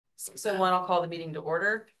6:01, I'll call the meeting to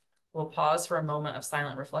order. We'll pause for a moment of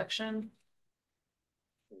silent reflection.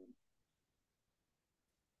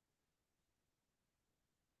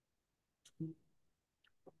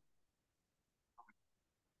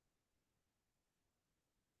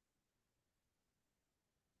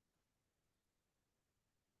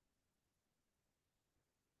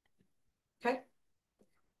 Okay.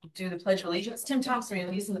 Do the Pledge of Allegiance. Tim Thompson, are you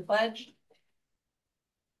leading the pledge?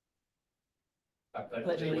 I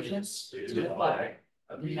pledge allegiance to the flag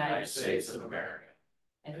of the United States of America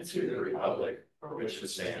and to the republic for which it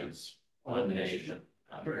stands, one nation,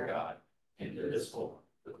 under God, indivisible,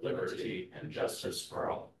 with liberty and justice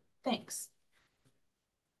for all. Thanks.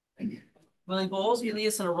 Thank you. Willie Bowles, you lead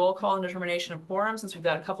us in a roll call and determination of quorum since we've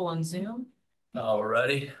got a couple on Zoom.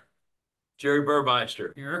 Alrighty. Jerry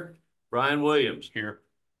Burmeister. Here. Brian Williams. Here.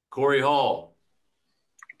 Corey Hall.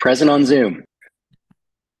 Present on Zoom.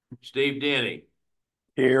 Steve Denny.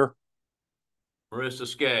 Here. Marissa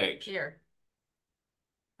Skaggs. Here.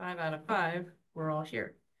 5 out of 5, we're all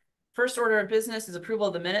here. First order of business is approval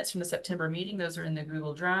of the minutes from the September meeting. Those are in the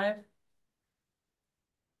Google Drive.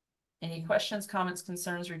 Any questions, comments,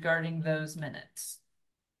 concerns regarding those minutes?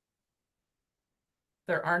 If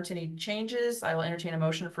there aren't any changes, I will entertain a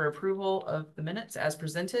motion for approval of the minutes as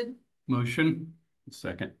presented. Motion.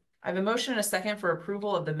 Second. I have a motion and a second for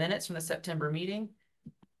approval of the minutes from the September meeting.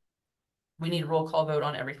 We need a roll call vote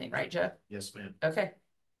on everything, right, Jeff? Yes, ma'am. Okay.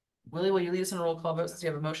 Willie, will you lead us in a roll call vote since you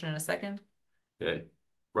have a motion and a second? Okay.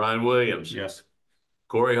 Brian Williams. Yes.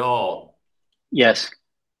 Corey Hall. Yes.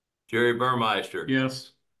 Jerry Burmeister.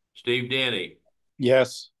 Yes. Steve Denny.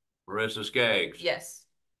 Yes. Marissa Skaggs. Yes.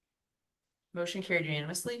 Motion carried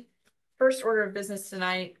unanimously. First order of business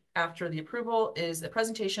tonight after the approval is a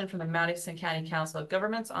presentation from the Madison County Council of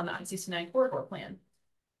Governments on the I-69 corridor plan.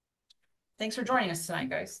 Thanks for joining us tonight,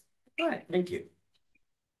 guys. All right, thank you.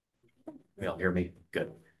 You all hear me?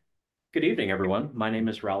 Good. Good evening, everyone. My name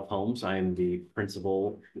is Ralph Holmes. I am the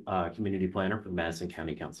principal community planner for the Madison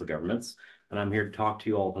County Council of Governments, and I'm here to talk to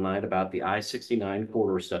you all tonight about the I-69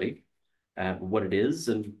 corridor study, what it is,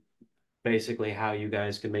 and basically how you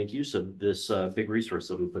guys can make use of this big resource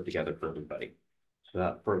that we put together for everybody. So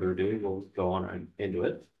without further ado, we'll go on into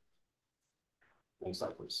it. Next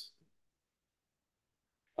slide, please.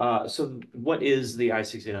 So what is the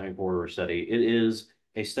I-69 corridor study? It is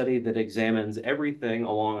a study that examines everything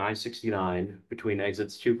along I-69 between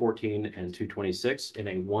exits 214 and 226 in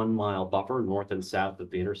a 1 mile buffer north and south of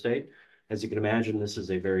the interstate. As you can imagine, this is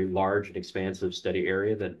a very large and expansive study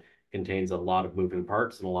area that contains a lot of moving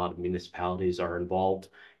parts, and a lot of municipalities are involved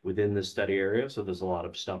within this study area. So there's a lot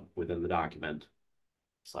of stuff within the document.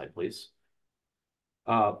 Slide, please.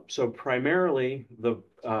 So primarily, the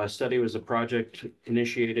study was a project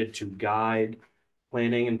initiated to guide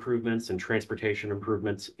planning improvements and transportation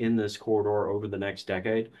improvements in this corridor over the next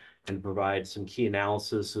decade, and provide some key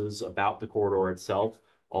analyses about the corridor itself,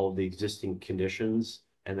 all of the existing conditions,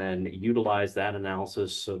 and then utilize that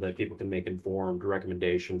analysis so that people can make informed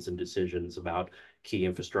recommendations and decisions about key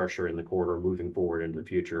infrastructure in the corridor moving forward into the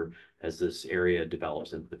future as this area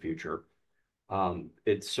develops into the future.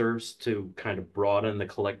 It serves to kind of broaden the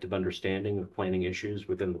collective understanding of planning issues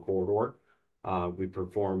within the corridor. We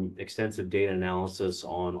perform extensive data analysis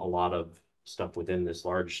on a lot of stuff within this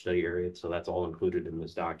large study area, so that's all included in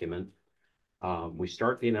this document. We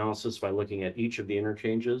start the analysis by looking at each of the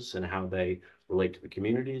interchanges and how they relate to the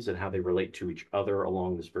communities and how they relate to each other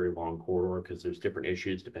along this very long corridor, because there's different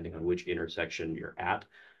issues depending on which intersection you're at,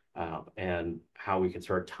 and how we can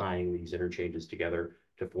start tying these interchanges together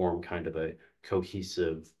to form kind of a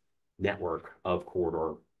cohesive network of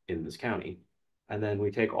corridor in this county. And then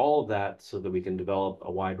we take all of that so that we can develop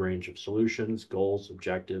a wide range of solutions, goals,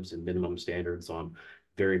 objectives, and minimum standards on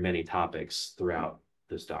very many topics throughout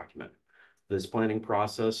this document. This planning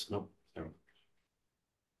process,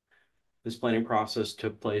 this planning process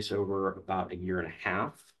took place over about 1.5 years.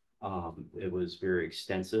 It was very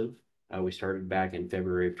extensive. We started back in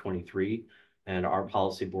February of 23, and our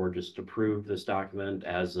policy board just approved this document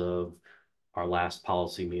as of our last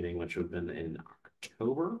policy meeting, which would have been in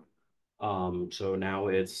October. So now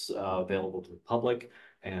it's available to the public,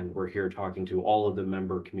 and we're here talking to all of the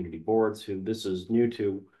member community boards who this is new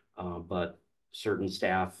to, but certain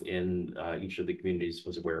staff in each of the communities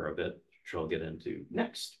was aware of it, which I'll get into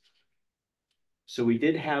next. So we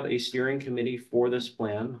did have a steering committee for this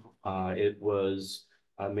plan. It was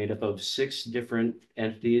made up of 6 different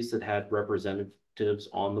entities that had representatives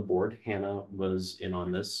on the board. Hannah was in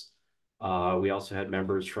on this. We also had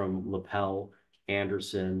members from LaPel,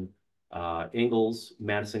 Anderson, Ingalls,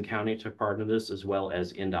 Madison County took part in this, as well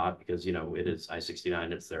as INDOT, because, you know, it is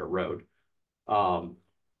I-69, it's their road.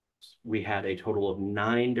 We had a total of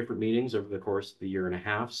 9 different meetings over the course of the year and a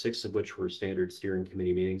half, 6 of which were standard steering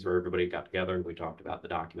committee meetings where everybody got together and we talked about the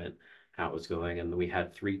document, how it was going. And then we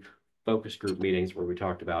had 3 focus group meetings where we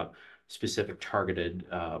talked about specific targeted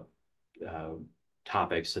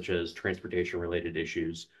topics such as transportation related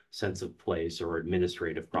issues, sense of place, or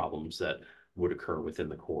administrative problems that would occur within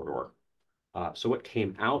the corridor. So what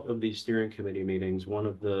came out of these steering committee meetings, one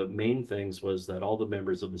of the main things was that all the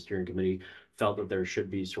members of the steering committee felt that there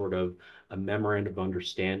should be sort of a memorandum of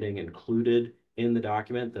understanding included in the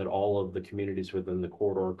document, that all of the communities within the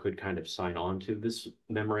corridor could kind of sign on to. This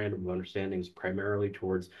memorandum of understanding is primarily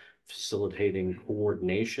towards facilitating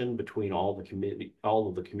coordination between all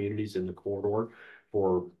of the communities in the corridor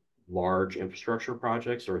for large infrastructure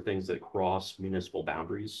projects or things that cross municipal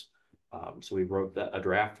boundaries. So we wrote a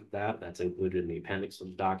draft of that's included in the appendix of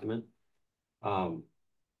the document.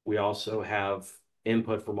 We also have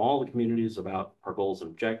input from all the communities about our goals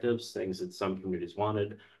and objectives, things that some communities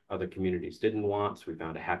wanted, other communities didn't want. So we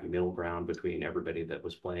found a happy middle ground between everybody that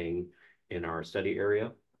was playing in our study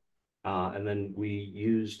area. And then we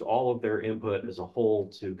used all of their input as a whole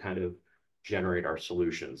to kind of generate our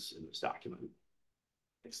solutions in this document.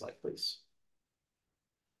 Next slide, please.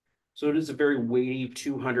 So it is a very weighty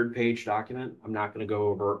 200-page document. I'm not going to go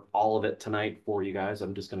over all of it tonight for you guys.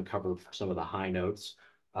 I'm just going to cover some of the high notes.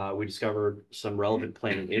 We discovered some relevant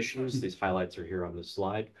planning issues. These highlights are here on this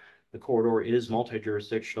slide. The corridor is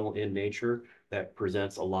multi-jurisdictional in nature. That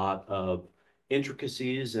presents a lot of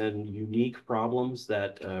intricacies and unique problems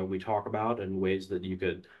that we talk about and ways that you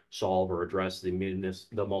could solve or address the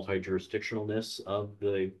multi-jurisdictionalness of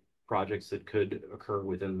the projects that could occur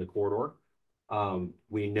within the corridor.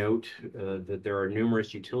 We note that there are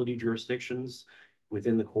numerous utility jurisdictions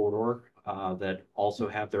within the corridor that also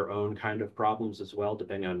have their own kind of problems as well,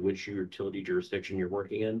 depending on which utility jurisdiction you're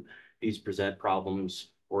working in. These present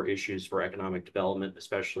problems or issues for economic development,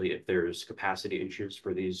 especially if there's capacity issues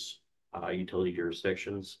for these utility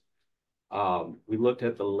jurisdictions. We looked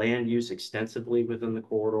at the land use extensively within the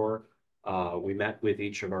corridor. We met with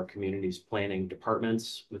each of our community's planning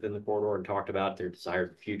departments within the corridor and talked about their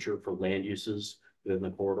desired future for land uses within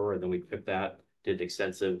the corridor. And then we took that, did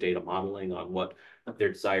extensive data modeling on what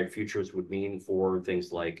their desired futures would mean for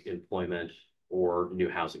things like employment or new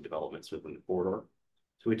housing developments within the corridor.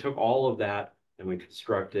 So we took all of that and we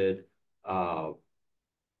constructed, sorry,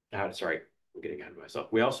 I'm getting ahead of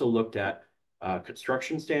myself. We also looked at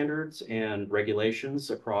construction standards and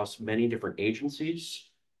regulations across many different agencies.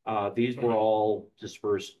 These were all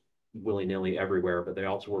dispersed willy-nilly everywhere, but they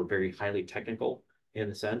also were very highly technical in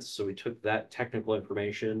a sense. So we took that technical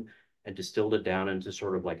information and distilled it down into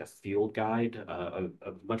sort of like a field guide, a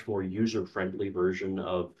much more user-friendly version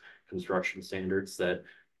of construction standards that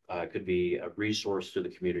could be a resource to the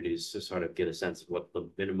communities to sort of get a sense of what the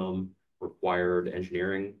minimum required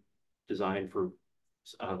engineering design for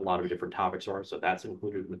a lot of different topics are. So that's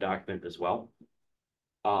included in the document as well.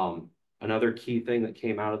 Another key thing that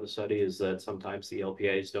came out of the study is that sometimes the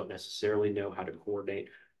LPAs don't necessarily know how to coordinate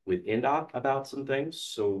with INDOT about some things.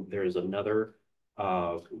 So there's another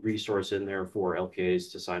resource in there for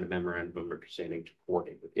LPAs to sign a memorandum of understanding to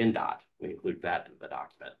coordinate with INDOT. We include that in the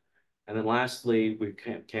document. And then lastly, we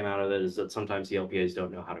came out of it is that sometimes the LPAs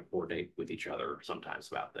don't know how to coordinate with each other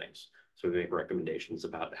sometimes about things. So we make recommendations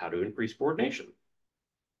about how to increase coordination.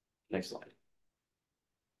 Next slide.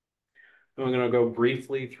 I'm going to go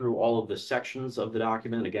briefly through all of the sections of the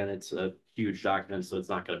document. Again, it's a huge document, so it's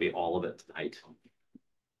not going to be all of it tonight.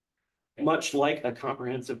 Much like a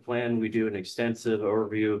comprehensive plan, we do an extensive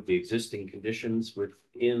overview of the existing conditions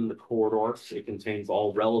within the corridor. It contains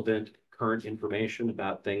all relevant current information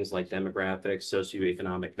about things like demographics,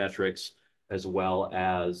 socioeconomic metrics, as well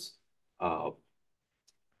as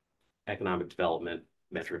economic development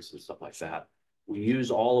metrics and stuff like that. We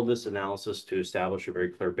use all of this analysis to establish a very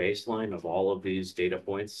clear baseline of all of these data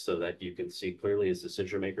points so that you can see clearly as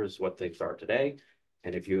decision makers what things are today.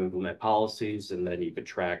 And if you implement policies, and then you can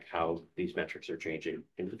track how these metrics are changing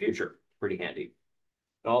into the future. Pretty handy.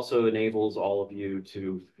 It also enables all of you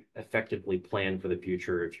to effectively plan for the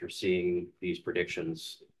future if you're seeing these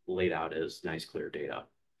predictions laid out as nice, clear data.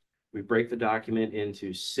 We break the document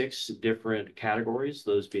into 6 different categories,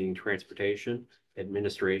 those being transportation,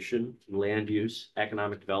 administration, land use,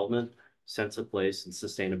 economic development, sense of place, and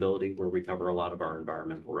sustainability, where we cover a lot of our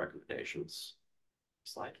environmental recommendations.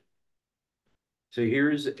 Slide. So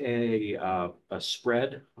here's a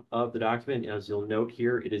spread of the document. As you'll note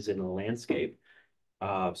here, it is in a landscape.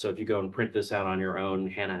 So if you go and print this out on your own,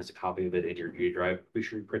 Hannah has a copy of it in your G Drive. Be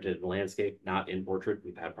sure you print it in landscape, not in portrait.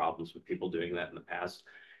 We've had problems with people doing that in the past.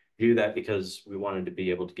 do that because we wanted to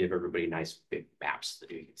be able to give everybody nice big maps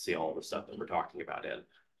that you can see all the stuff that we're talking about in.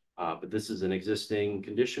 But this is an existing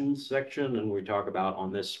conditions section, and we talk about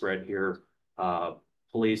on this spread here,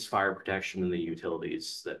 police, fire protection, and the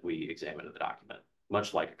utilities that we examine in the document,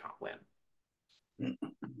 much like a comp plan.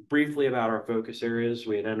 Briefly about our focus areas,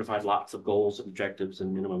 we identified lots of goals, objectives,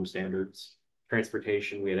 and minimum standards.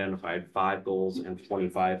 Transportation, we identified 5 goals and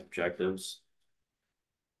 25 objectives,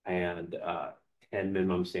 and 10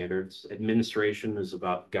 minimum standards. Administration is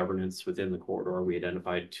about governance within the corridor. We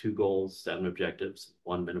identified 2 goals, 7 objectives,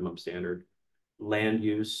 1 minimum standard. Land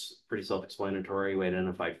use, pretty self-explanatory. We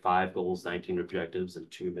identified 5 goals, 19 objectives,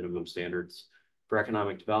 and 2 minimum standards. For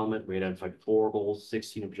economic development, we identified 4 goals,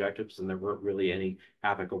 16 objectives, and there weren't really any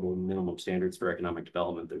applicable minimum standards for economic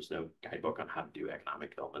development. There's no guidebook on how to do economic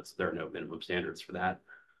development, so there are no minimum standards for that.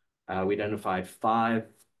 We identified 5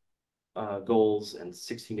 goals and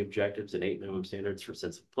 16 objectives and 8 minimum standards for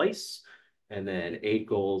sense of place, and then 8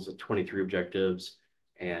 goals and 23 objectives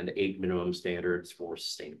and 8 minimum standards for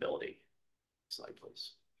sustainability. Slide,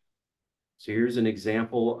 please. So here's an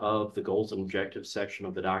example of the goals and objectives section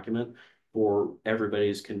of the document. For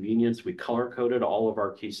everybody's convenience, we color-coded all of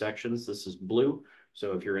our key sections. This is blue.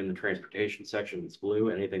 So if you're in the transportation section, it's blue.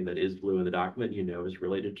 Anything that is blue in the document, you know, is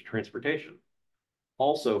related to transportation.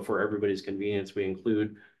 Also, for everybody's convenience, we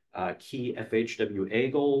include key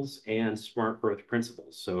FHWA goals and smart growth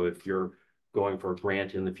principles. So if you're going for a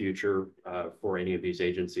grant in the future for any of these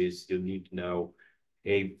agencies, you'll need to know,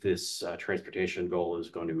 this transportation goal is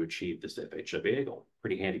going to achieve this FHWA goal.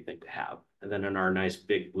 Pretty handy thing to have. And then in our nice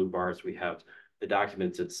big blue bars, we have the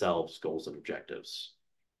documents itself, goals and objectives.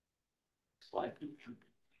 Slide.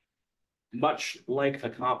 Much like a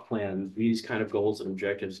comp plan, these kind of goals and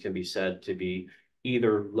objectives can be said to be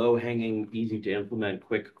either low-hanging, easy to implement,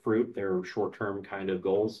 quick fruit, they're short-term kind of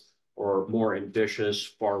goals, or more ambitious,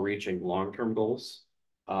 far-reaching, long-term goals.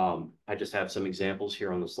 I just have some examples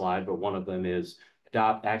here on the slide, but one of them is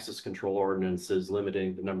adopt access control ordinances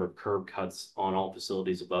limiting the number of curb cuts on all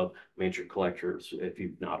facilities above major collectors if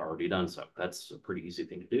you've not already done so. That's a pretty easy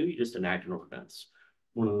thing to do. You just enact an ordinance.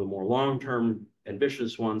 One of the more long-term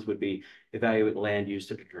ambitious ones would be evaluate land use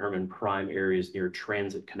to determine prime areas near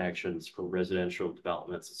transit connections for residential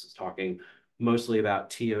developments. This is talking mostly about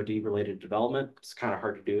TOD related development. It's kind of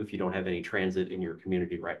hard to do if you don't have any transit in your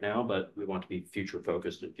community right now, but we want to be future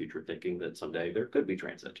focused and future thinking that someday there could be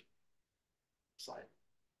transit. Slide.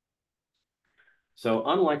 So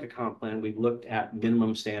unlike a comp plan, we've looked at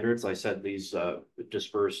minimum standards. I said these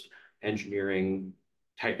dispersed engineering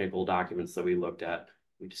technical documents that we looked at,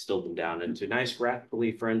 we distilled them down into nice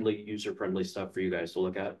graphically friendly, user-friendly stuff for you guys to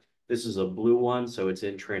look at. This is a blue one, so it's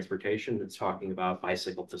in transportation. It's talking about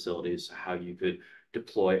bicycle facilities, how you could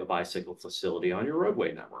deploy a bicycle facility on your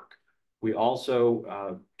roadway network. We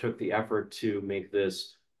also took the effort to make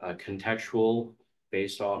this contextual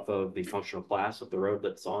based off of the functional class of the road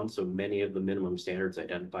that's on. So many of the minimum standards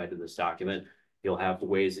identified in this document, you'll have the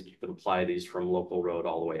ways that you can apply these from local road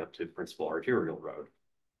all the way up to principal arterial road.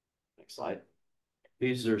 Next slide.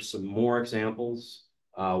 These are some more examples.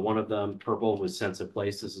 One of them, purple, was sense of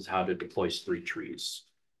place. This is how to deploy street trees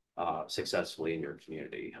successfully in your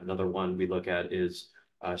community. Another one we look at is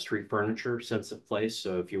street furniture, sense of place.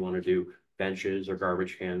 So if you want to do benches or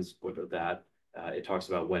garbage cans, what are that? It talks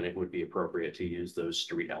about when it would be appropriate to use those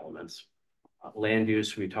street elements. Land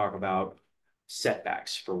use, we talk about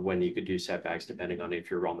setbacks for when you could do setbacks depending on if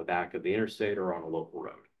you're on the back of the interstate or on a local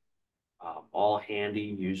road. All handy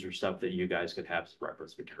user stuff that you guys could have as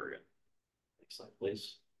reference material. Next slide,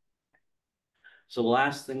 please. So the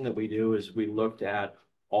last thing that we do is we looked at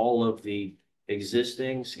all of the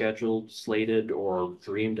existing scheduled, slated, or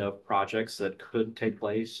dreamed up projects that could take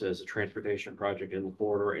place as a transportation project in the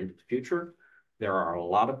corridor into the future. There are a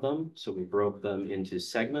lot of them, so we broke them into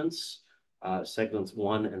segments. Segments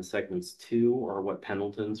 1 and segments 2 are what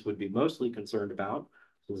Pendletons would be mostly concerned about.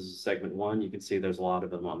 So this is segment 1. You can see there's a lot of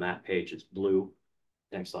them on that page. It's blue.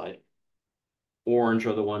 Next slide. Orange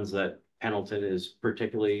are the ones that Pendleton is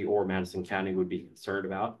particularly, or Madison County would be concerned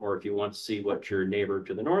about. Or if you want to see what your neighbor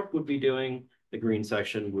to the north would be doing, the green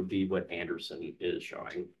section would be what Anderson is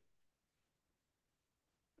showing.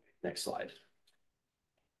 Next slide.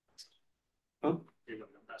 Oh,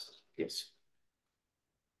 yes.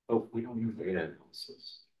 Oh, we don't need data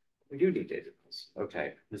analysis. We do need data analysis.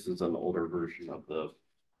 Okay, this is an older version of the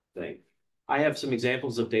thing. I have some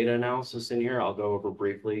examples of data analysis in here. I'll go over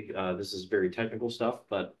briefly. This is very technical stuff,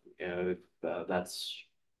 but that's,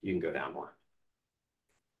 you can go down more.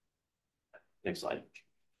 Next slide.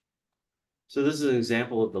 So this is an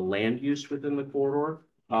example of the land use within the corridor.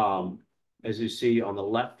 As you see on the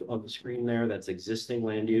left of the screen there, that's existing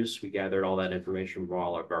land use. We gathered all that information from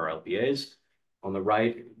all of our LPAs. On the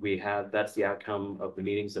right, that's the outcome of the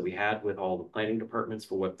meetings that we had with all the planning departments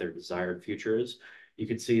for what their desired future is. You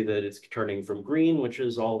can see that it's turning from green, which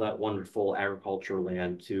is all that wonderful agricultural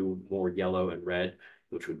land, to more yellow and red,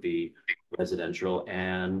 which would be residential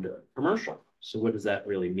and commercial. So what does that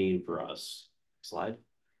really mean for us? Slide.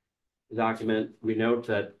 The document, we note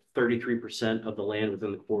that 33% of the land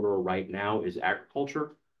within the corridor right now is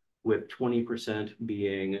agriculture, with 20%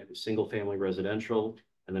 being single family residential,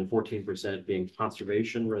 and then 14% being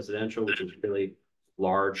conservation residential, which is really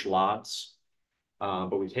large lots.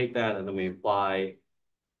 But we take that and then we apply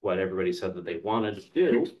what everybody said that they wanted to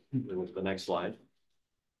do. Move to the next slide.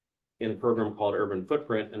 In a program called Urban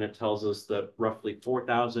Footprint, and it tells us that roughly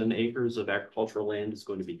 4,000 acres of agricultural land is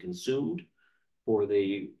going to be consumed for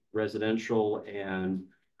the residential and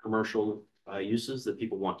commercial uses that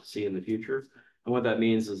people want to see in the future. And what that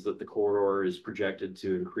means is that the corridor is projected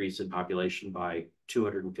to increase in population by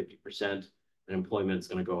 250%, and employment is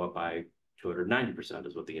going to go up by 290%,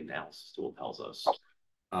 is what the analysis tool tells us.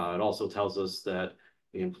 It also tells us that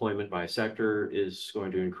the employment by sector is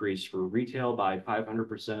going to increase for retail by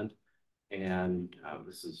 500%. And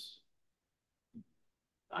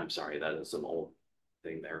I'm sorry, that is an old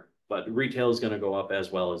thing there. But retail is going to go up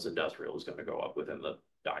as well as industrial is going to go up within the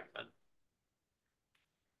document.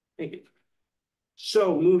 Thank you.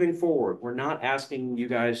 So moving forward, we're not asking you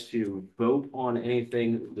guys to vote on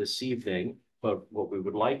anything this evening, but what we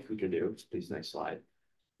would like you to do, please next slide,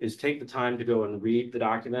 is take the time to go and read the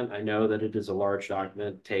document. I know that it is a large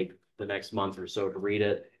document. Take the next month or so to read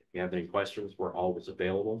it. If you have any questions, we're always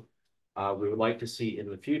available. We would like to see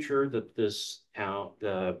in the future that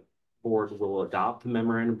the board will adopt the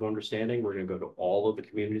memorandum of understanding. We're going to go to all of the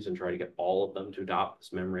communities and try to get all of them to adopt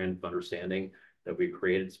this memorandum of understanding that we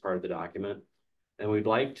created as part of the document. And we'd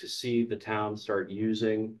like to see the town start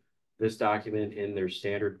using this document in their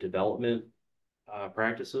standard development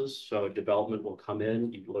practices. So development will come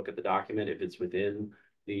in, you can look at the document. If it's within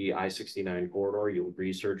the I-69 corridor, you'll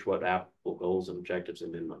research what applicable goals and objectives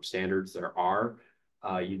and minimum standards there are.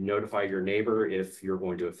 You notify your neighbor if you're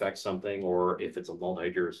going to affect something, or if it's a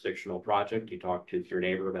multi-jurisdictional project, you talk to your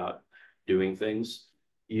neighbor about doing things.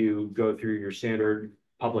 You go through your standard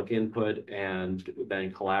public input and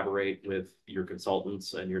then collaborate with your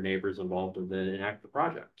consultants and your neighbors involved and then enact the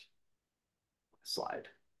project. Slide.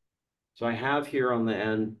 So I have here on the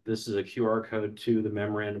end, this is a QR code to the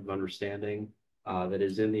memorandum of understanding that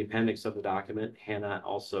is in the appendix of the document. Hannah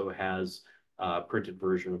also has a printed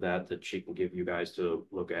version of that she can give you guys to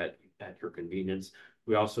look at your convenience.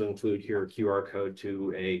 We also include here a QR code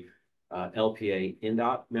to a LPA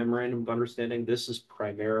INDOT memorandum of understanding. This is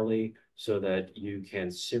primarily so that you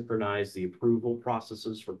can synchronize the approval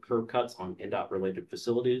processes for curb cuts on INDOT related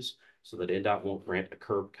facilities, so that INDOT won't grant a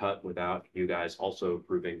curb cut without you guys also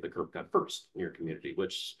approving the curb cut first in your community,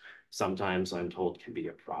 which sometimes I'm told can be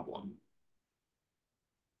a problem.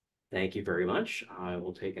 Thank you very much. I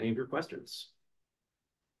will take any of your questions.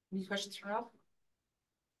 Any questions for Rob?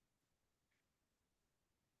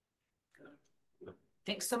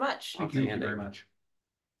 Thanks so much. Thank you very much.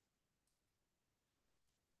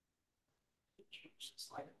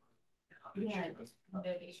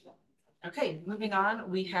 Okay, moving on,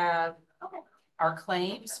 we have our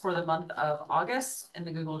claims for the month of August in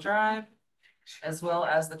the Google Drive, as well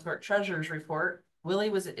as the clerk treasurer's report. Willie,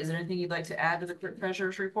 is there anything you'd like to add to the clerk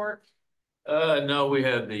treasurer's report? No, we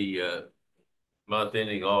had the month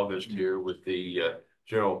ending August here with the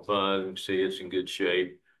general fund. You can see it's in good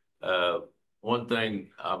shape. One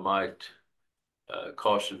thing I might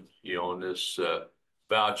caution you on this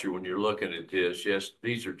voucher when you're looking at this, yes,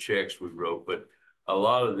 these are checks we wrote, but a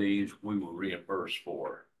lot of these we were reimbursed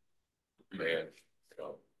for. Man, you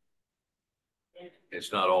know,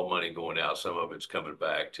 it's not all money going out. Some of it's coming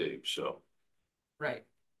back too. So, right.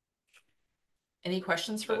 Any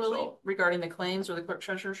questions for That's Willie all. regarding the claims or the clerk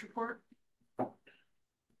treasurer's report?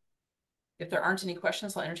 If there aren't any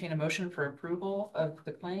questions, I'll entertain a motion for approval of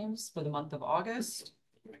the claims for the month of August.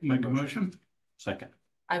 Make a motion. Second.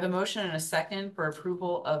 I have a motion and a second for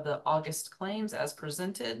approval of the August claims as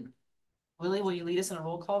presented. Willie, will you lead us in a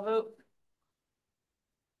roll call vote?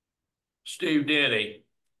 Steve Denny,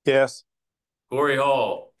 Yes. Corey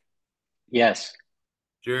Hall, Yes.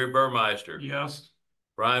 Jerry Burmeister, Yes.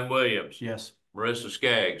 Brian Williams, Yes. Marissa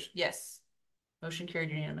Skaggs. Yes. Motion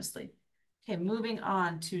carried unanimously. Okay, moving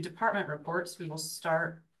on to department reports. We will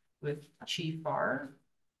start with Chief Barr.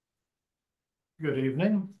 Good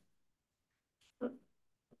evening.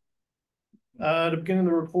 To begin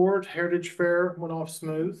the report, Heritage Fair went off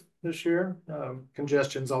smooth this year.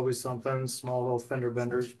 Congestion's always something, small little fender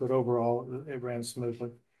benders, but overall it ran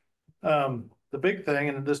smoothly. The big thing,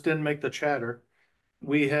 and this didn't make the chatter,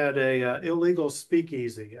 we had a illegal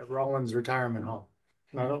speakeasy at Rollins Retirement Home.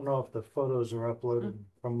 And I don't know if the photos are uploaded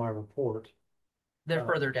from my report. They're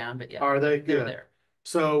further down, but yeah. Are they? They're Good. there.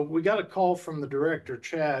 So we got a call from the director,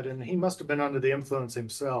 Chad, and he must have been under the influence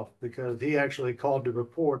himself because he actually called to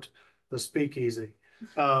report the speakeasy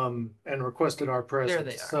and requested our presence. There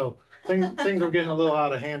they are. So things are getting a little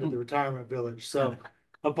out of hand at the retirement village. So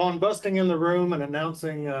upon busting in the room and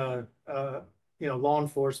announcing, law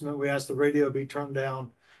enforcement, we asked the radio to be turned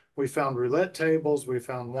down. We found roulette tables. We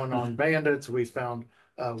found one on bandits. We found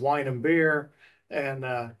wine and beer, and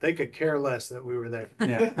they could care less that we were there.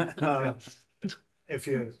 Yeah. If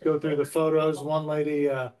you go through the photos, one lady,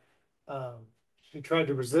 she tried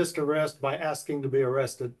to resist arrest by asking to be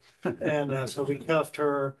arrested. And so we cuffed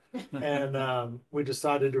her and we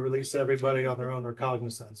decided to release everybody on their own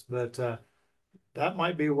recognizance. But that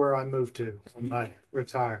might be where I moved to when I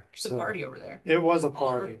retire. It's a party over there. It was a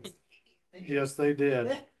party. Yes, they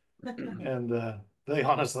did. And they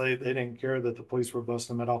honestly, they didn't care that the police were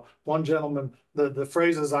busting them at all. One gentleman, the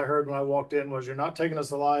phrases I heard when I walked in was, "You're not taking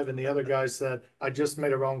us alive." And the other guy said, "I just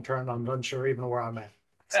made a wrong turn. I'm unsure even where I'm at."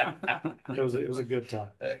 It was a good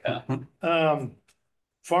time.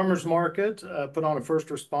 Farmers Market put on a first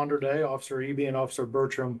responder day. Officer Eby and Officer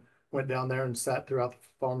Bertram went down there and sat throughout the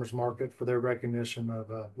farmers market for their recognition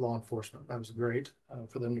of law enforcement. That was great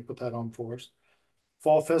for them to put that on for us.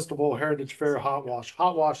 Fall Festival, Heritage Fair, Hot Wash.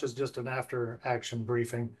 Hot Wash is just an after action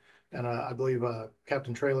briefing. And I believe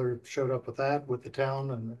Captain Trailer showed up with that with the town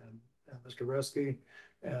and Mr. Resky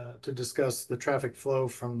to discuss the traffic flow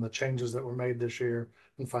from the changes that were made this year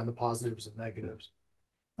and find the positives and negatives.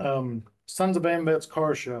 Sons of AMVETS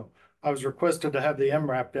car show. I was requested to have the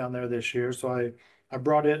MRAP down there this year, so I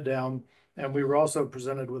brought it down, and we were also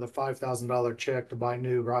presented with a $5,000 check to buy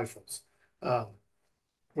new rifles.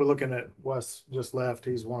 We're looking at Wes just left.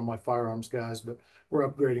 He's one of my firearms guys, but we're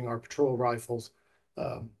upgrading our patrol rifles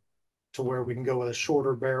to where we can go with a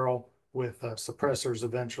shorter barrel with suppressors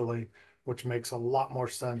eventually, which makes a lot more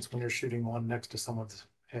sense when you're shooting one next to someone's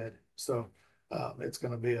head. So it's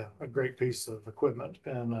going to be a great piece of equipment,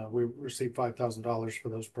 and we received $5,000 for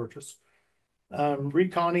those purchases.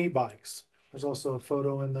 Recon e-bikes. There's also a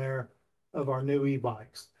photo in there of our new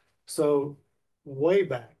e-bikes. So way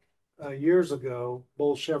back, years ago,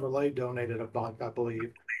 Bull Chevrolet donated a bike, I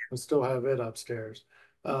believe. We still have it upstairs.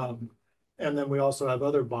 And then we also have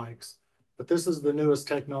other bikes. But this is the newest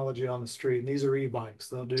technology on the street. And these are e-bikes.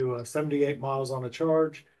 They'll do 78 miles on a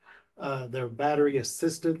charge. They're battery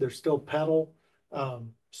assisted. They're still pedal.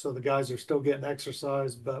 So the guys are still getting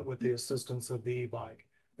exercise, but with the assistance of the e-bike.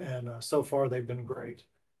 And so far, they've been great.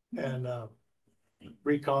 And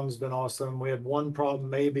Recon's been awesome. We had one problem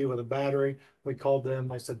maybe with a battery. We called them.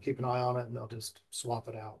 They said, keep an eye on it, and they'll just swap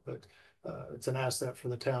it out. But it's an asset for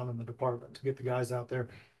the town and the department to get the guys out there.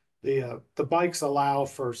 The bikes allow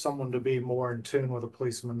for someone to be more in tune with a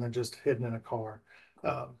policeman than just hidden in a car.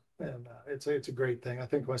 And it's a great thing. I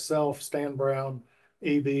think myself, Stan Brown,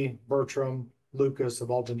 Eby, Bertram, Lucas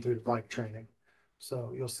have all been through the bike training.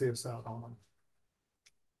 So you'll see us out on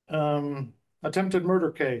them. Attempted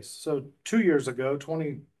murder case. So 2 years ago,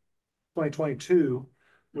 2022,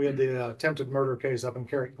 we had the attempted murder case up in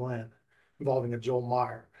Carrick Glen involving a Joel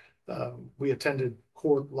Meyer. We attended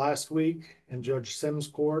court last week in Judge Sims'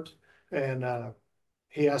 court, and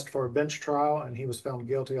he asked for a bench trial, and he was found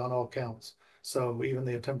guilty on all counts. So even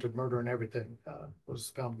the attempted murder and everything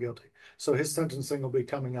was found guilty. So his sentencing will be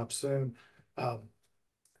coming up soon.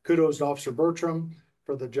 Kudos to Officer Bertram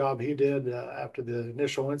for the job he did after the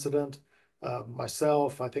initial incident.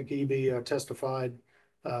 Myself, I think Eby testified,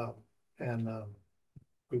 and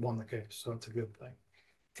we won the case. So it's a good thing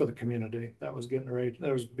for the community. That was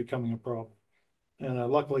becoming a problem.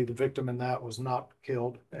 And luckily the victim in that was not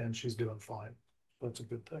killed, and she's doing fine. That's a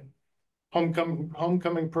good thing.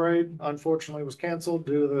 Homecoming parade, unfortunately, was canceled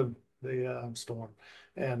due to the storm.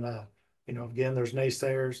 And, again, there's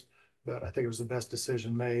naysayers, but I think it was the best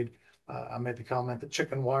decision made. I made the comment that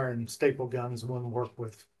chicken wire and staple guns wouldn't work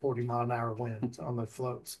with 40-mile-an-hour winds on the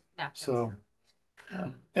floats. So,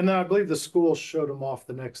 and then I believe the school showed them off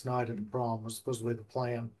the next night at the prom was supposedly the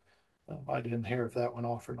plan. I didn't hear if that went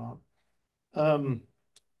off or not.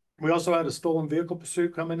 We also had a stolen vehicle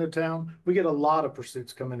pursuit come into town. We get a lot of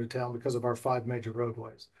pursuits come into town because of our 5 major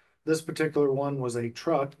roadways. This particular one was a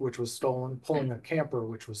truck, which was stolen, pulling a camper,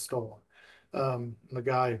 which was stolen. The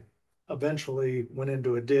guy eventually went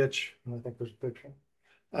into a ditch, and I think there's a picture,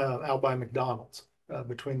 out by McDonald's.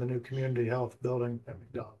 between the new community health building and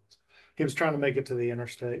McDonald's. He was trying to make it to the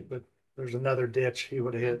interstate, but there's another ditch he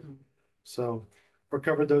would have hit. So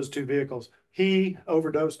recovered those two vehicles. He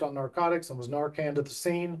overdosed on narcotics and was Narcaned at the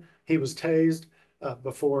scene. He was tased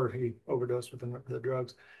before he overdosed with the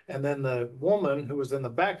drugs. And then the woman who was in the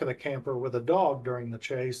back of the camper with a dog during the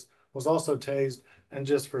chase was also tased. And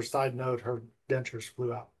just for a side note, her dentures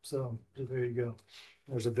flew out. So there you go.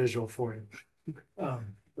 There's a visual for you.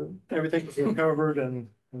 Everything was recovered and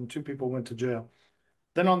two people went to jail.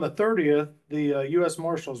 Then on the 30th, the U.S.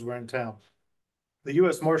 Marshals were in town. The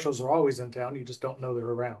U.S. Marshals are always in town. You just don't know they're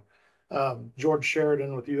around. George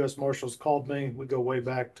Sheridan with U.S. Marshals called me. We go way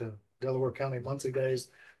back to Delaware County Muncie days.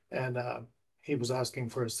 And he was asking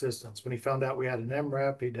for assistance. When he found out we had an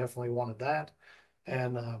MRAP, he definitely wanted that.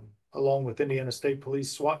 And along with Indiana State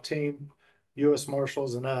Police SWAT team, U.S.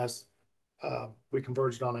 Marshals and us, we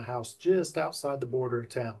converged on a house just outside the border of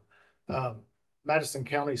town. Madison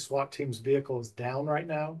County SWAT team's vehicle is down right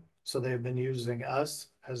now. So they have been using us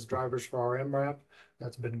as drivers for our MRAP.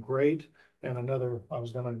 That's been great. And I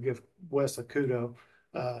was going to give Wes a kudo.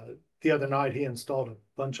 The other night, he installed a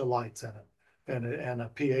bunch of lights in it and a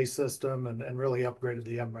PA system and really upgraded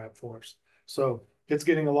the MRAP for us. So it's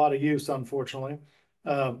getting a lot of use, unfortunately.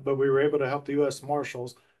 But we were able to help the U.S.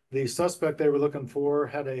 Marshals. The suspect they were looking for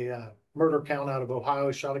had a murder count out of Ohio.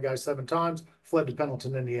 He shot a guy 7 times, fled to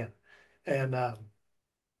Pendleton, Indiana. And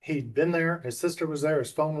he'd been there. His sister was there.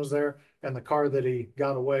 His phone was there. And the car that he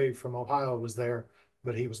got away from Ohio was there,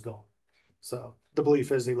 but he was gone. So the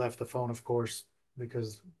belief is he left the phone, of course,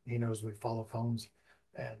 because he knows we follow phones,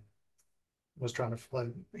 and was trying to fly.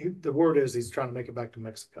 The word is he's trying to make it back to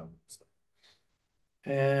Mexico. So.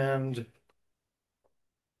 And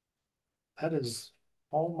that is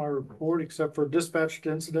all my report, except for dispatched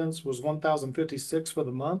incidents was 1,056 for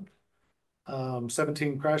the month.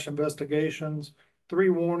 17 crash investigations, 3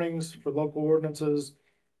 warnings for local ordinances.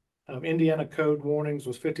 Indiana code warnings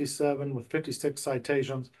was 57 with 56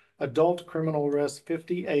 citations. Adult criminal arrests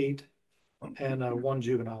 58 and 1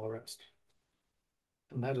 juvenile arrest.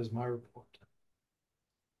 And that is my report.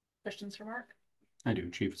 Questions for Mark? I do,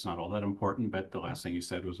 Chief. It's not all that important, but the last thing you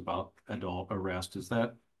said was about adult arrest. Is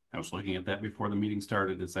that, I was looking at that before the meeting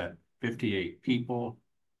started, is that 58 people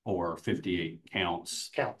or 58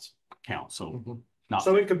 counts? Counts. So not.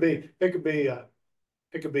 So it could be,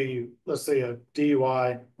 let's say a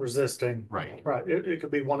DUI resisting. Right. Right. It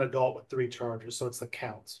could be 1 adult with 3 charges. So it's the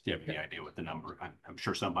counts. Do you have any idea what the number, I'm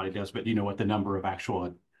sure somebody does, but do you know what the number of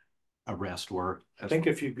actual arrests were? I think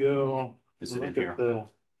if you go, Is it in look here? at the,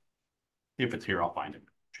 If it's here, I'll find it.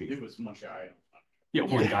 Chief. It was one guy. Yeah,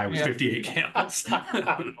 one guy was Yeah. 58 counts.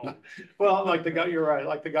 well, like the guy, you're right,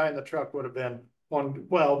 like the guy in the truck would have been one,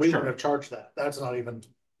 well, we wouldn't Sure. have charged that. That's not even,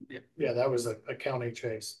 Yeah. yeah, that was a county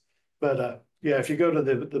chase. But yeah, if you go to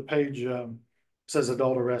the page, says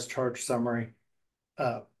adult arrest charge summary,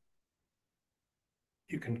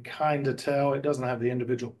 you can kind of tell, it doesn't have the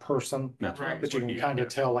individual person, That's what I Right. was but you can looking kind at.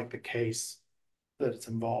 of tell like the case that it's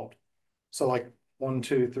involved. So like 1,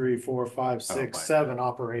 2, 3, 4, 5, 6, right. 7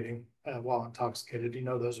 operating while intoxicated,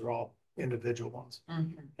 those are all individual ones.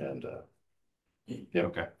 Mhm. And Yeah.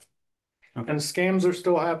 Okay. and scams are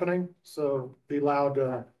still happening, so be loud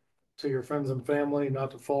to your friends and family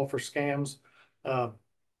not to fall for scams.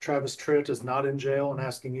 Travis Tritt is not in jail and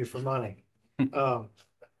asking you for money.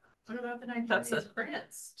 What about the night that's a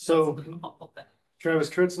grants? So- That's all that. Travis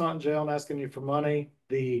Tritt's not in jail and asking you for money.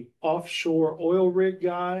 The offshore oil rig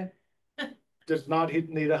guy does not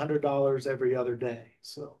need $100 every other day.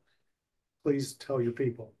 So please tell your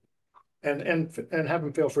people. And have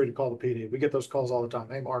them feel free to call the PD. We get those calls all the time.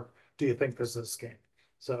 Hey, Mark, do you think this is a scam?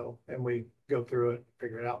 So, and we go through it,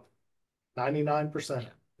 figure it out. 99%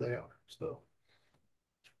 they are. So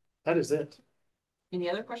that is it. Any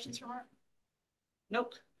other questions for Mark?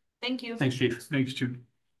 Nope. Thank you. Thanks, Chief. Thanks, Chief.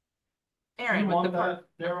 Aaron, with the park.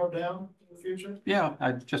 narrowed down in the future? Yeah,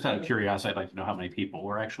 I just out of curiosity, I'd like to know how many people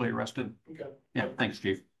were actually arrested. Okay. Yeah, thanks,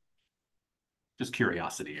 Chief. Just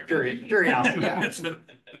curiosity. Curiosity.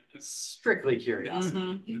 Strictly curiosity.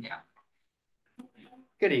 Mhm. Yeah.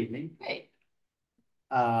 Good evening. Hey.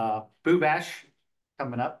 Boo Bash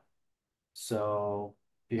coming up. So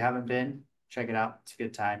if you haven't been, check it out. It's a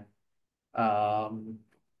good time.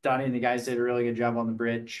 Donnie and the guys did a really good job on the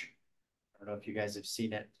bridge. I don't know if you guys have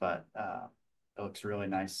seen it, but it looks really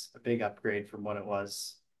nice. A big upgrade from what it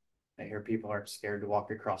was. I hear people aren't scared to walk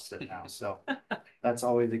across it now, so that's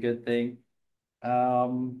always a good thing.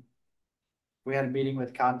 We had a meeting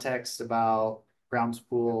with Context about Browns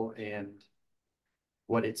Pool and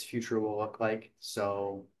what its future will look like.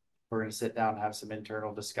 So we're gonna sit down and have some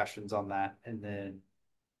internal discussions on that and then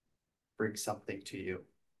bring something to you.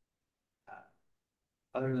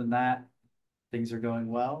 Other than that, things are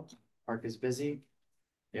going well. Park is busy. Do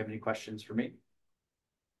you have any questions for me?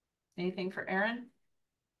 Anything for Aaron?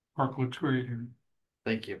 Park looks great here.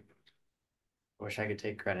 Thank you. I wish I could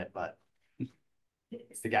take credit, but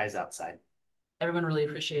it's the guys outside. Everyone really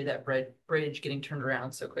appreciated that bridge getting turned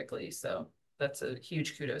around so quickly, so that's a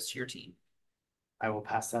huge kudos to your team. I will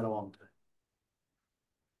pass that along to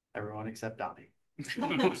everyone except Donnie.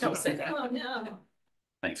 Don't say that. Oh, no.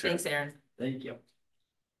 Thanks. Thanks, Aaron. Thank you.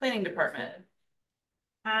 Planning Department.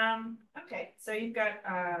 Okay, so you've got,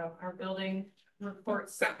 our building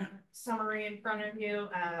report summary in front of you.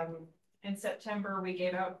 In September, we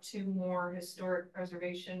gave out 2 more historic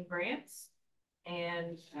preservation grants.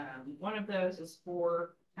 And, one of those is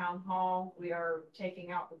for Town Hall. We are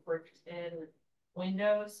taking out the brick in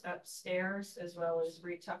windows upstairs, as well as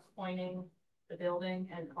retuck pointing the building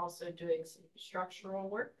and also doing some structural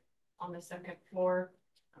work on the 2nd floor.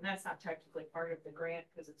 And that's not technically part of the grant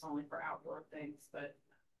because it's only for outdoor things, but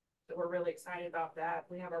so we're really excited about that.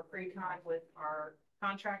 We have our pre-con with our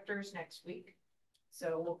contractors next week.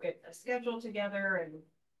 So we'll get a schedule together and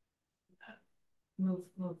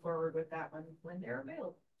move forward with that one when they're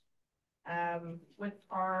available. With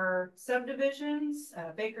our subdivisions,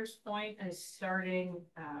 Baker's Point is starting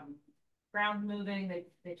ground moving.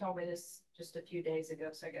 They told me this just a few days ago,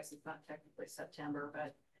 so I guess it's not technically September,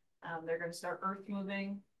 but they're going to start earth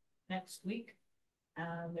moving next week.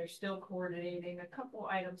 They're still coordinating a couple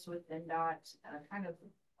items with NDOT, kind of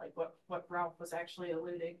like what Ralph was actually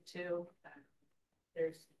alluding to.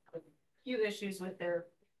 There's a few issues with their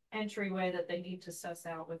entryway that they need to suss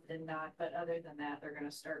out with NDOT, but other than that, they're going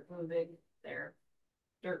to start moving their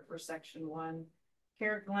dirt for section 1.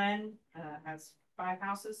 Carrot Glen has 5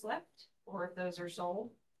 houses left, 4 of those are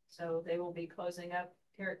sold, so they will be closing up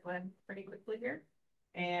Carrot Glen pretty quickly here.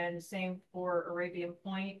 And same for Arabian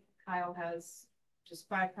Point. Kyle has just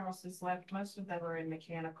 5 houses left. Most of them are in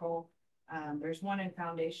mechanical. There's one in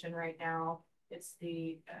foundation right now. It's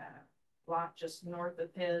the lot just north of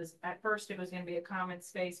his. At first, it was going to be a common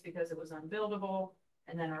space because it was unbuildable.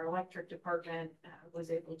 And then our electric department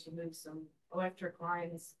was able to move some electric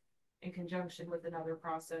lines in conjunction with another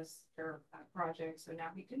process or project. So now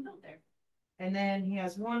he can build there. And then he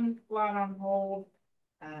has one lot on hold.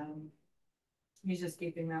 He's just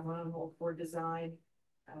keeping that one on hold for design.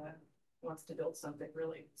 Wants to build something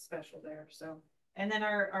really special there. So, and then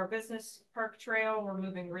our business park trail, we're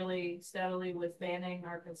moving really steadily with Banning,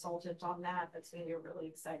 our consultant on that. That's going to be a really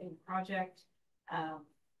exciting project.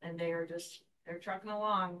 And they're trucking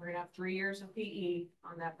along. We're gonna have 3 years of PE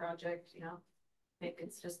on that project. You know, I think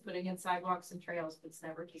it's just putting in sidewalks and trails, but it's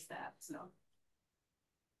never just that. So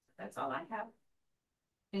that's all I have.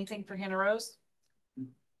 Anything for Hannah Rose?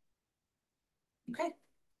 Okay,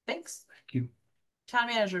 thanks. Thank you. Town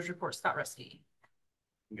Manager's Report, Scott Ruskey.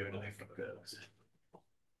 Go to the photos.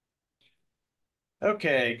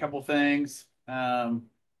 Okay, a couple things.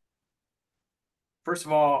 First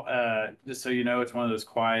of all, just so you know, it's one of those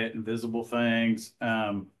quiet, invisible things.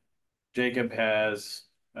 Jacob has,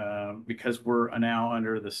 because we're now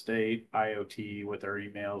under the state IoT with our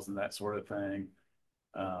emails and that sort of thing,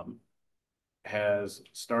 has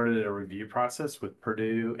started a review process with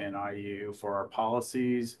Purdue and IU for our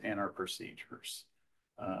policies and our procedures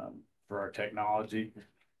for our technology.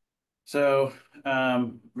 So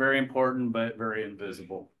very important, but very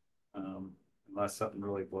invisible, unless something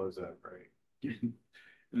really blows up, right?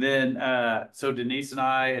 Then, so Denise and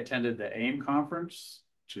I attended the AIM conference,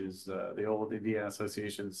 which is the old Indiana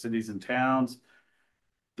Association of Cities and Towns.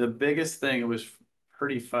 The biggest thing, it was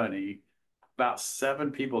pretty funny. About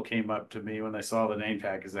 7 people came up to me when they saw the name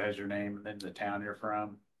tag because it has your name and then the town you're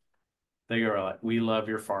from. They go like, "We love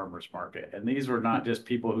your farmers market." And these were not just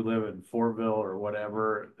people who live in Fortville or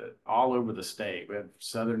whatever, all over the state. We had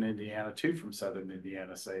Southern Indiana, 2 from Southern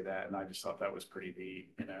Indiana say that. And I just thought that was pretty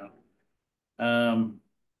neat, you know.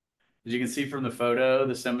 As you can see from the photo,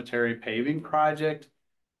 the cemetery paving project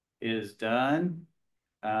is done.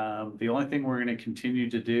 The only thing we're going to continue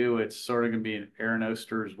to do, it's sort of going to be an Aaron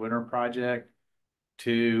Oster's winter project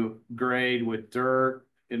to grade with dirt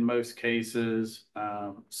in most cases,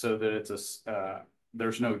 so that it's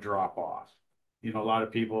there's no drop off. You know, a lot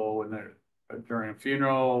of people when they're during a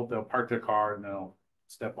funeral, they'll park their car and they'll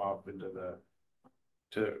step off into the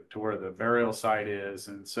to where the burial site is,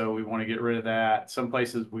 and so we want to get rid of that. Some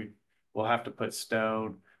places we will have to put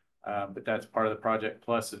stone, but that's part of the project.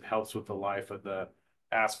 Plus, it helps with the life of the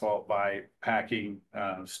asphalt by packing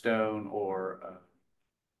stone or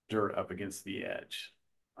dirt up against the edge.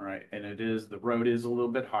 All right, and the road is a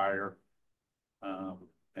little bit higher,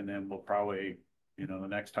 and then we'll probably, you know, the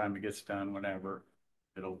next time it gets done, whenever,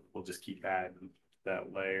 we'll just keep adding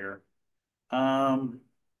that layer. And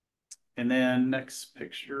then next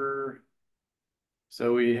picture.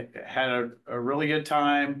 So we had a really good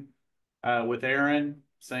time with Aaron,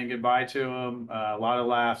 saying goodbye to him. A lot of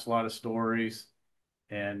laughs, a lot of stories.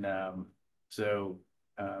 And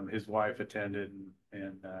his wife attended,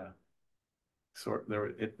 and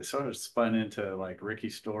it sort of spun into like Ricky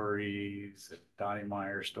stories, and Donnie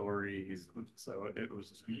Meyer stories. So it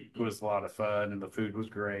was a lot of fun, and the food was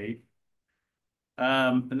great.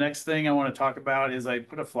 The next thing I want to talk about is I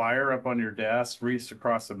put a flyer up on your desk, Wreaths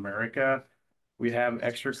Across America. We have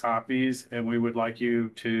extra copies, and we would like you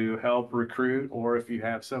to help recruit, or if you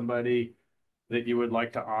have somebody that you would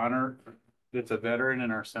like to honor that's a veteran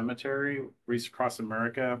in our cemetery, Wreaths Across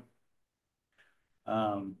America.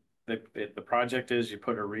 The project is you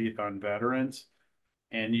put a wreath on veterans,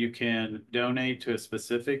 and you can donate to a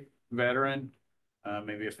specific veteran,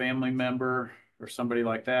 maybe a family member or somebody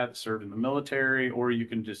like that served in the military, or you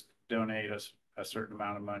can just donate a certain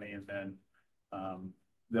amount of money, and then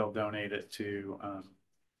they'll donate it to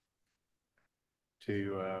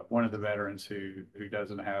one of the veterans who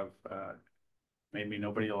doesn't have maybe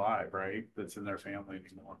nobody alive, right, that's in their family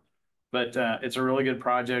anymore. But it's a really good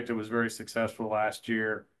project. It was very successful last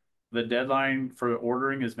year. The deadline for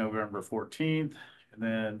ordering is November 14th, and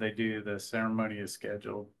then they do the ceremony is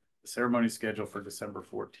scheduled. The ceremony is scheduled for December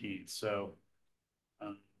 14th. So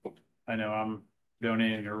I know I'm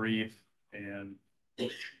donating a wreath and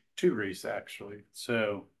 2 wreaths actually.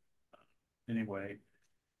 So anyway,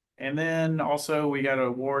 and then also we got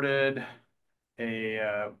awarded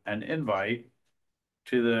an invite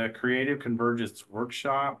to the Creative Convergence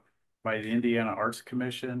Workshop by the Indiana Arts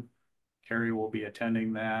Commission. Carrie will be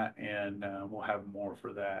attending that, and we'll have more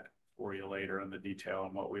for that for you later on the detail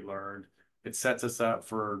on what we learned. It sets us up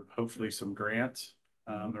for hopefully some grants.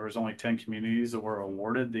 There was only 10 communities that were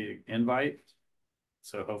awarded the invite.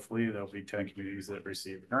 So hopefully there'll be 10 communities that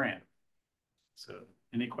receive a grant. So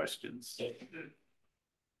any questions?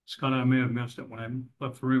 Scott, I may have missed it when I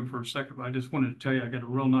left the room for a second, but I just wanted to tell you, I got a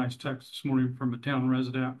real nice text this morning from a town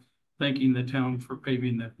resident thanking the town for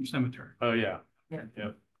paving the cemetery. Oh, yeah. Yeah.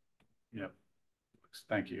 Yep.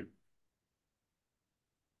 Thank you.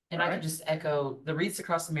 And I can just echo the Wreaths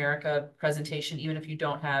Across America presentation, even if you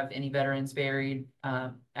don't have any veterans buried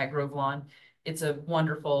at Grove Lawn. It's a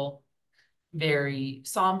wonderful, very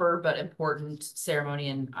somber but important ceremony,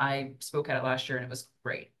 and I spoke at it last year and it was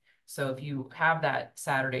great. So if you have that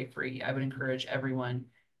Saturday free, I would encourage everyone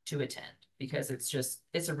to attend, because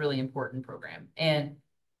it's a really important program, and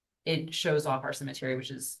it shows off our cemetery,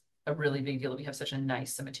 which is a really big deal. We have such a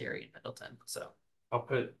nice cemetery in Middleton. So I'll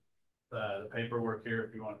put the paperwork here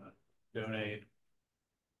if you want to donate.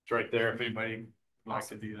 It's right there if anybody would like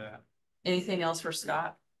to do that. anything else for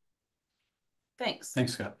Scott? Thanks.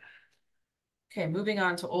 Thanks, Scott. Okay, moving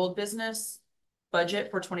on to old business.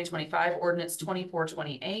 Budget for 2025, ordinance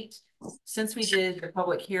 2428. Since we did the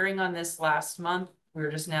public hearing on this last month,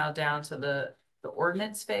 we're just now down to the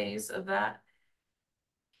ordinance phase of that.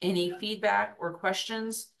 Any feedback or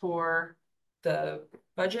questions for the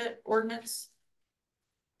budget ordinance?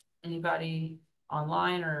 Anybody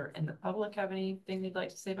online or in the public have anything they'd like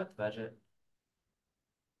to say about the budget?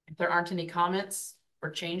 If there aren't any comments or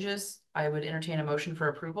changes, I would entertain a motion for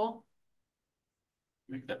approval.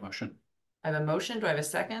 Make that motion. I have a motion. Do I have a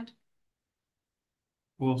second?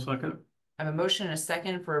 Will second. I have a motion and a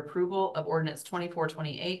second for approval of ordinance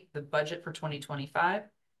 2428, the budget for 2025.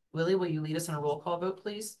 Willie, will you lead us in a roll call vote,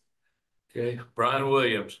 please? Okay, Brian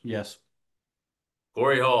Williams, Yes.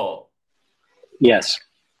 Corey Hall, Yes.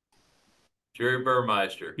 Jerry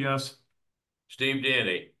Burmeister, Yes. Steve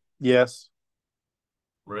Denny, Yes.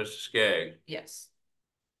 Marissa Skaggs. Yes.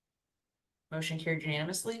 Motion carried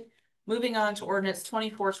unanimously. Moving on to ordinance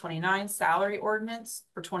 2429, salary ordinance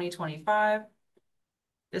for 2025.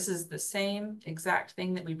 This is the same exact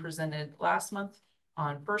thing that we presented last month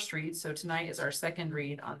on first read. So tonight is our second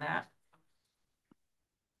read on that.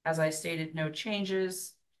 As I stated, no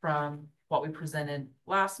changes from what we presented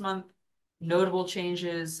last month. Notable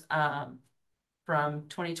changes from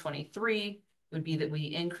 2023 would be that we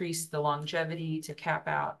increased the longevity to cap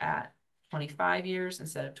out at 25 years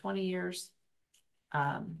instead of 20 years.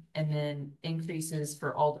 And then increases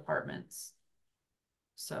for all departments.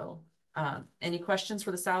 So, any questions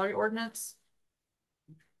for the salary ordinance?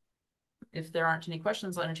 If there aren't any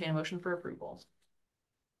questions, I'll entertain a motion for approval.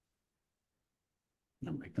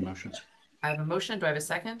 I'll make the motions. I have a motion. Do I have a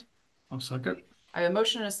second? I'll second. I have a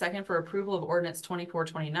motion and a second for approval of ordinance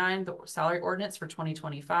 2429, the salary ordinance for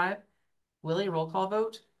 2025. Willie, roll call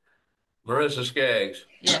vote? Marissa Skaggs.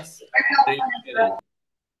 Yes.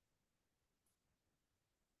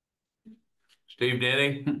 Steve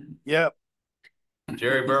Denny, Yep.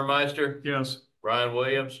 Jerry Burmeister, Yes. Brian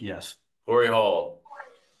Williams, Yes. Corey Hall.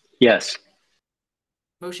 Yes.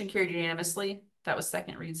 Motion carried unanimously. That was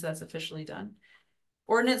second read, so that's officially done.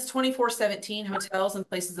 Ordinance 2417, hotels and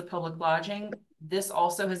places of public lodging. This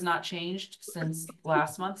also has not changed since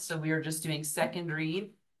last month, so we are just doing second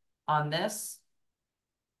read on this.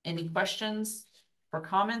 Any questions or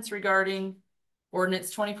comments regarding ordinance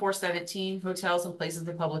 2417, hotels and places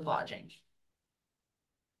of public lodging?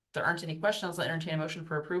 If there aren't any questions, I'll entertain a motion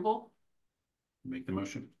for approval. Make the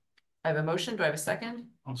motion. I have a motion. Do I have a second?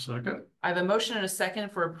 I'll second. I have a motion and a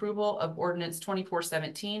second for approval of ordinance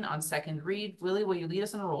 2417 on second read. Willie, will you lead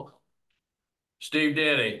us in a roll call? Steve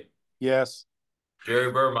Denny, Yes.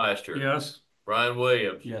 Jerry Burmeister. Yes. Brian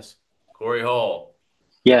Williams. Yes. Corey Hall.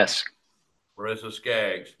 Yes. Marissa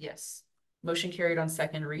Skaggs. Yes. Motion carried on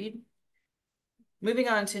second read. Moving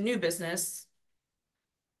on to new business.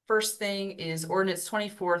 First thing is ordinance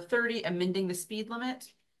 2430, amending the speed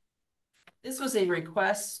limit. This was a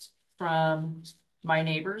request from my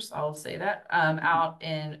neighbors, I'll say that, out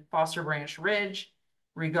in Foster Branch Ridge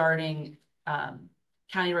regarding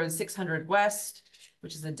County Road 600 West,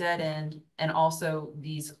 which is a dead end, and also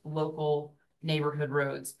these local neighborhood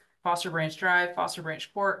roads. Foster Branch Drive, Foster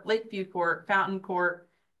Branch Court, Lakeview Court, Fountain Court,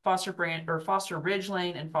 Foster Ridge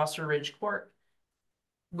Lane, and Foster Ridge Court.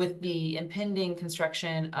 With the impending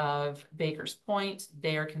construction of Baker's Point,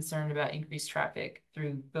 they are concerned about increased traffic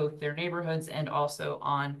through both their neighborhoods and also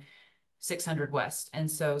on 600 West. And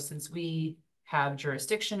so since we have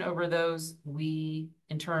jurisdiction over those, we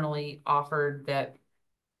internally offered that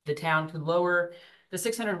the town could lower the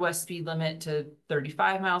 600 West speed limit to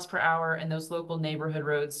 35 miles per hour and those local neighborhood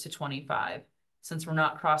roads to 25. Since we're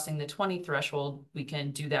not crossing the 20 threshold, we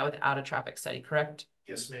can do that without a traffic study, correct?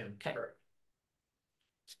 Yes, ma'am. Okay.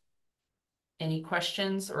 Any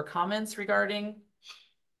questions or comments regarding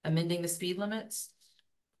amending the speed limits?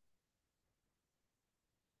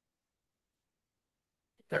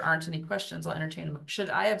 If there aren't any questions, I'll entertain them.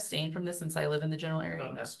 Should I abstain from this since I live in the general area?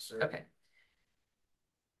 Not necessary. Okay.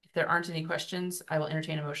 If there aren't any questions, I will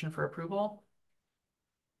entertain a motion for approval.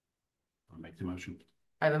 I'll make the motion.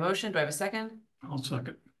 I have a motion. Do I have a second? I'll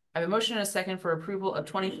second. I have a motion and a second for approval of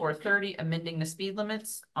 2430, amending the speed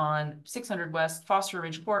limits on 600 West, Foster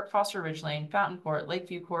Ridge Court, Foster Ridge Lane, Fountain Court,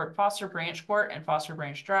 Lakeview Court, Foster Branch Court, and Foster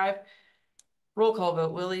Branch Drive. Roll call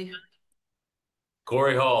vote, Willie.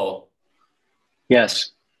 Corey Hall.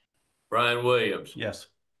 Yes. Brian Williams. Yes.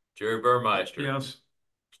 Jerry Burmeister. Yes.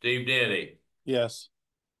 Steve Denny. Yes.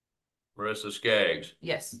 Marissa Skaggs.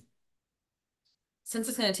 Yes. Since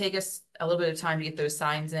it's going to take us a little bit of time to get those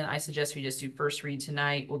signs in, I suggest we just do first read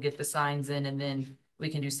tonight. We'll get the signs in and then we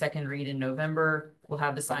can do second read in November. We'll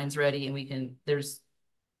have the signs ready and we can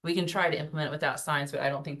try to implement it without signs, but I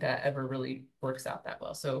don't think that ever really works out that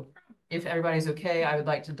well. So if everybody's okay, I would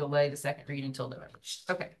like to delay the second read until November.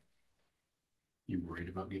 Okay. You worried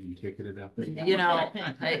about getting ticketed out there? You know,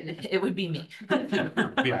 it would be me.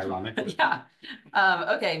 Be ironic. Yeah.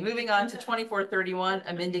 Okay, moving on to 2431,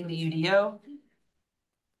 amending the UDO.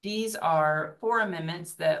 These are 4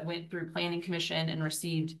 amendments that went through Planning Commission and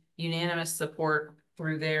received unanimous support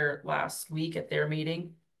through their last week at their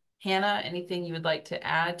meeting. Hannah, anything you would like to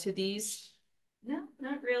add to these? No,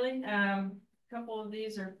 not really. A couple of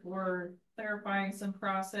these are for clarifying some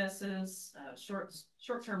processes,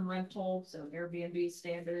 short-term rental, so Airbnb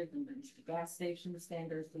standards and then gas station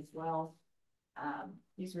standards as well.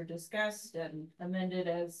 These were discussed and amended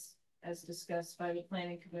as discussed by the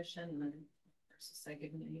Planning Commission, and then there's a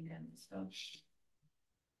second reading and stuff.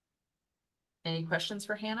 Any questions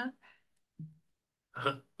for Hannah?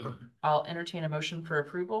 I'll entertain a motion for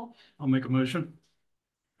approval. I'll make a motion.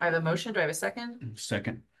 I have a motion. Do I have a second?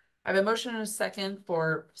 Second. I have a motion and a second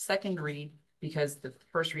for second read because the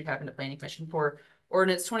first read happened at Planning Commission for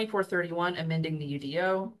ordinance 2431, amending the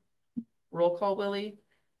UDO. Roll call, Willie.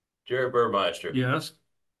 Jerry Burmeister. Yes.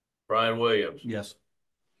 Brian Williams. Yes.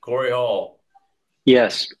 Corey Hall.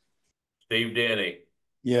 Yes. Steve Denny.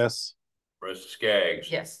 Yes. Marissa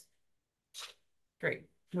Skaggs. Yes. Great.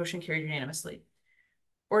 Motion carried unanimously.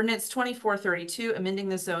 Ordinance 2432, amending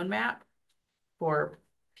the zone map for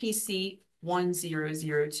PC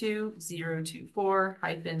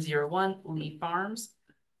 1002-024-01 Lee Farms.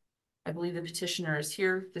 I believe the petitioner is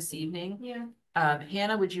here this evening. Yeah.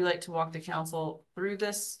 Hannah, would you like to walk the council through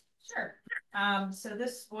this? Sure. So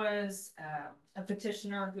this was a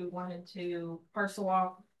petitioner who wanted to parcel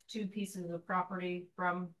off 2 pieces of property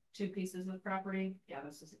from 2 pieces of property. Yeah,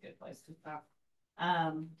 this is a good place to stop.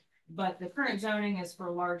 But the current zoning is for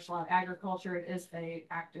large lot agriculture. It is a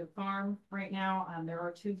active farm right now. There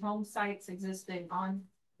are 2 home sites existing on,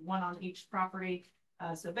 one on each property.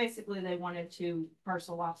 So basically they wanted to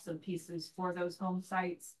parcel off some pieces for those home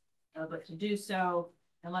sites. But to do so,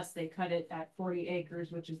 unless they cut it at 40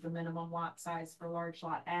 acres, which is the minimum lot size for large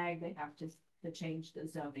lot ag, they have to change the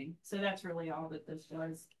zoning. So that's really all that this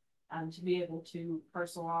does, to be able to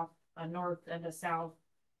parcel off a north and a south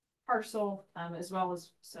parcel, as well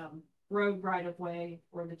as some road right of way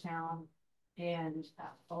for the town, and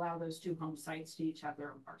allow those 2 home sites to each have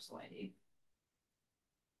their own parcel ID.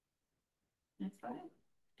 That's about it.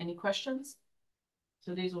 Any questions?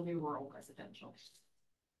 So these will be rural residential.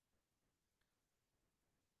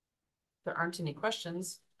 If there aren't any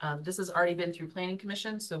questions, this has already been through planning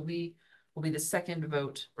commission, so we will be the second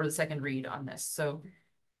vote or the second read on this. So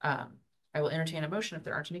I will entertain a motion if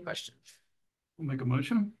there aren't any questions. I'll make a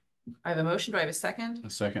motion. I have a motion. Do I have a second? A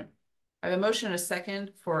second. I have a motion and a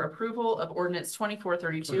second for approval of ordinance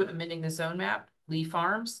 2432, amending the zone map, Lee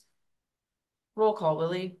Farms. Roll call,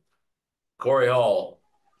 Willie. Corey Hall,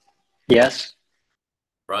 Yes.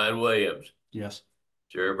 Brian Williams, Yes.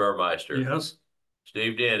 Jerry Burmeister. Yes.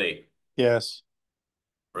 Steve Denny, Yes.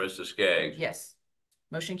 Marissa Skaggs. Yes.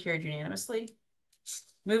 Motion carried unanimously.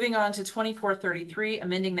 Moving on to 2433,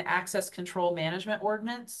 amending the access control management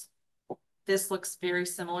ordinance. This looks very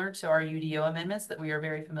similar to our UDO amendments that we are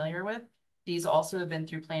very familiar with. These also have been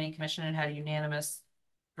through planning commission and had a unanimous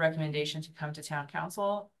recommendation to come to town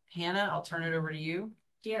council. Hannah, I'll turn it over to you.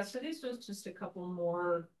 Yeah, so this was just a couple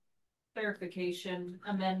more clarification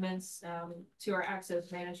amendments to our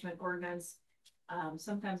access management ordinance.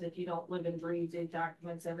 Sometimes if you don't live and breathe in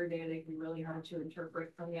documents every day, they can be really hard to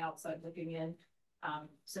interpret from the outside looking in.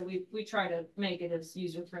 So we try to make it as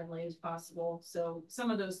user friendly as possible. So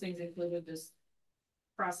some of those things included just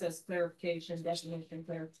process clarification, definition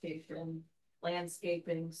clarification,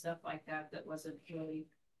 landscaping, stuff like that, that wasn't really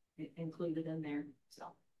included in there. So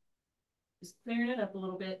just clearing it up a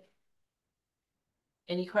little bit.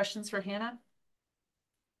 Any questions for Hannah?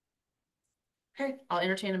 Okay, I'll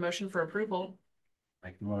entertain a motion for approval.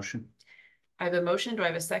 Make the motion. I have a motion. Do I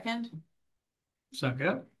have a second?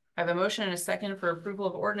 Second. I have a motion and a second for approval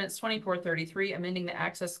of ordinance 2433, amending the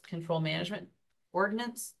access control management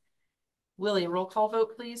ordinance. Willie, roll call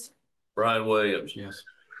vote, please. Brian Williams, Yes.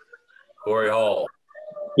 Corey Hall,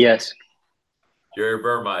 Yes. Jerry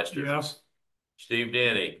Burmeister. Yes. Steve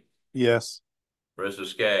Denny, Yes. Marissa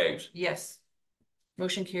Skaggs. Yes.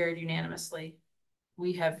 Motion carried unanimously.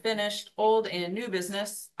 We have finished old and new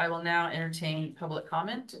business. I will now entertain public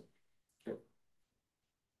comment.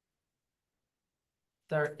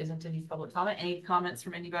 There isn't any public comment. Any comments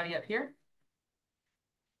from anybody up here?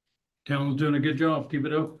 Town's doing a good job. Keep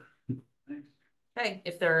it up. Okay,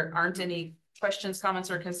 if there aren't any questions,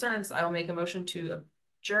 comments, or concerns, I will make a motion to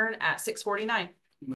adjourn at 6:49.